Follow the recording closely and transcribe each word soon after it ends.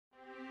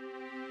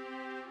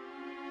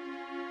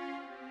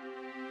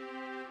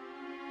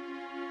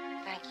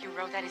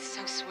Prod.Ro, that is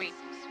so sweet.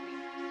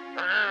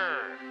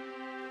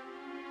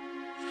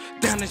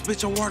 Down this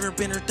bitch a water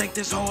bender, think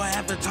this whole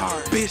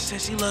avatar. Bitch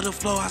said she love the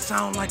flow, I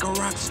sound like a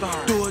rock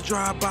star. Do a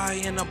drive-by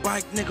in a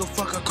bike, nigga,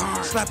 fuck a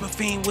car. Slap a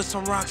fiend with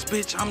some rocks,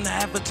 bitch, I'm the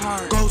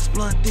avatar. Ghost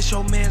blunt, this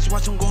your mans,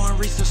 watch him go and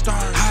reach the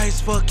stars. High as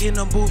fuck in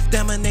the booth,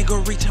 damn a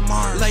nigga reaching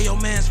Mars. Lay your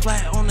mans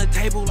flat on the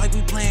table like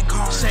we playing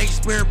cards.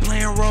 Shakespeare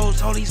playing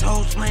roles, all these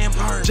hoes playing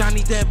parts.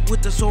 Johnny Depp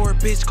with the sword,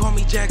 bitch, call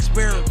me Jack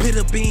Sparrow. Put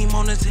a beam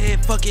on his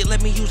head, fuck it,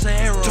 let me use an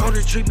arrow. Told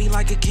her treat me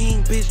like a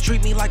king, bitch,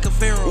 treat me like a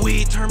pharaoh.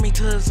 Weed turn me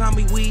to a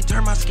zombie, weed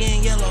turn my skin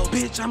yellow.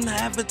 Bitch, I'm the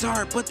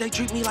avatar, but they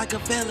treat me like a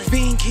felon.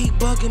 Fiend keep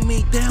bugging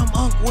me, damn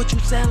unk, what you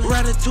selling?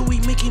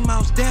 Ratatouille, Mickey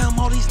Mouse, damn,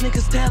 all these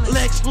niggas telling.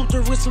 Lex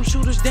Luthor with some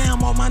shooters,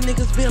 damn, all my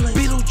niggas villains.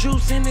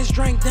 Beetlejuice in this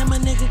drink, damn a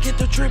nigga get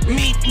the trippin'.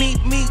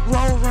 Meat,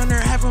 roll runner,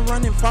 haven't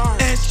running far.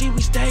 SG,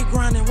 we stay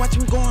grinding, watch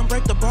me go and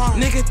break the bar.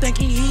 Nigga think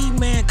he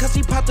He-Man, cause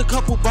he popped a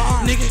couple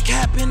bars. Nigga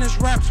cap in his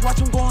raps, watch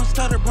him go and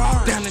stutter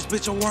bars. Down this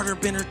bitch a water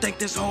bender, think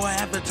this whole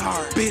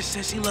avatar. Bitch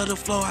said she love the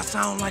flow, I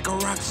sound like a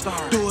rock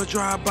star. Do a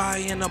drive-by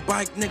in a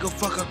bike, nigga,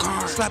 fuck a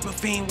car. Slap a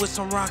fiend with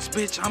some rocks,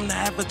 bitch, I'm the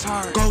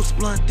avatar. Ghost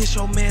blunt, this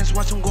your mans,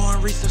 watch him go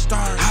and reach the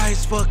stars. High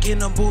as fuck in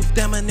the booth,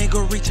 damn a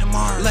nigga reaching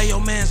Mars. Lay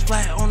your mans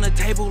flat on the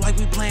table like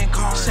we playing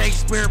cards.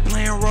 Shakespeare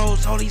playing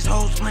roles, all these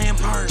hoes playing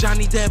parts.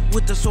 Johnny Depp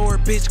with the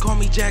sword, bitch, call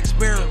me Jack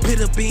Sparrow. Put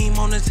a beam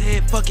on his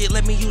head, fuck it,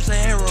 let me use an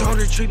arrow. Told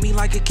her treat me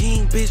like a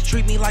king, bitch,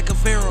 treat me like a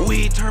pharaoh.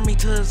 Weed turn me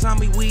to a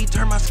zombie, weed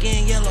turn my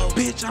skin yellow.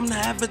 Bitch, I'm the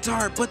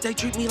avatar, but they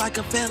treat me like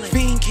a felon.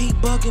 Fiend keep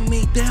bugging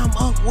me, damn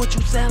unk, what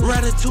you selling?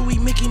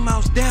 Ratatouille, Mickey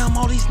Mouse, damn,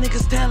 all these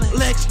niggas telling.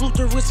 Lex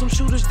Luthor with some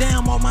shooters,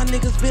 damn, all my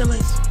niggas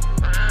villains.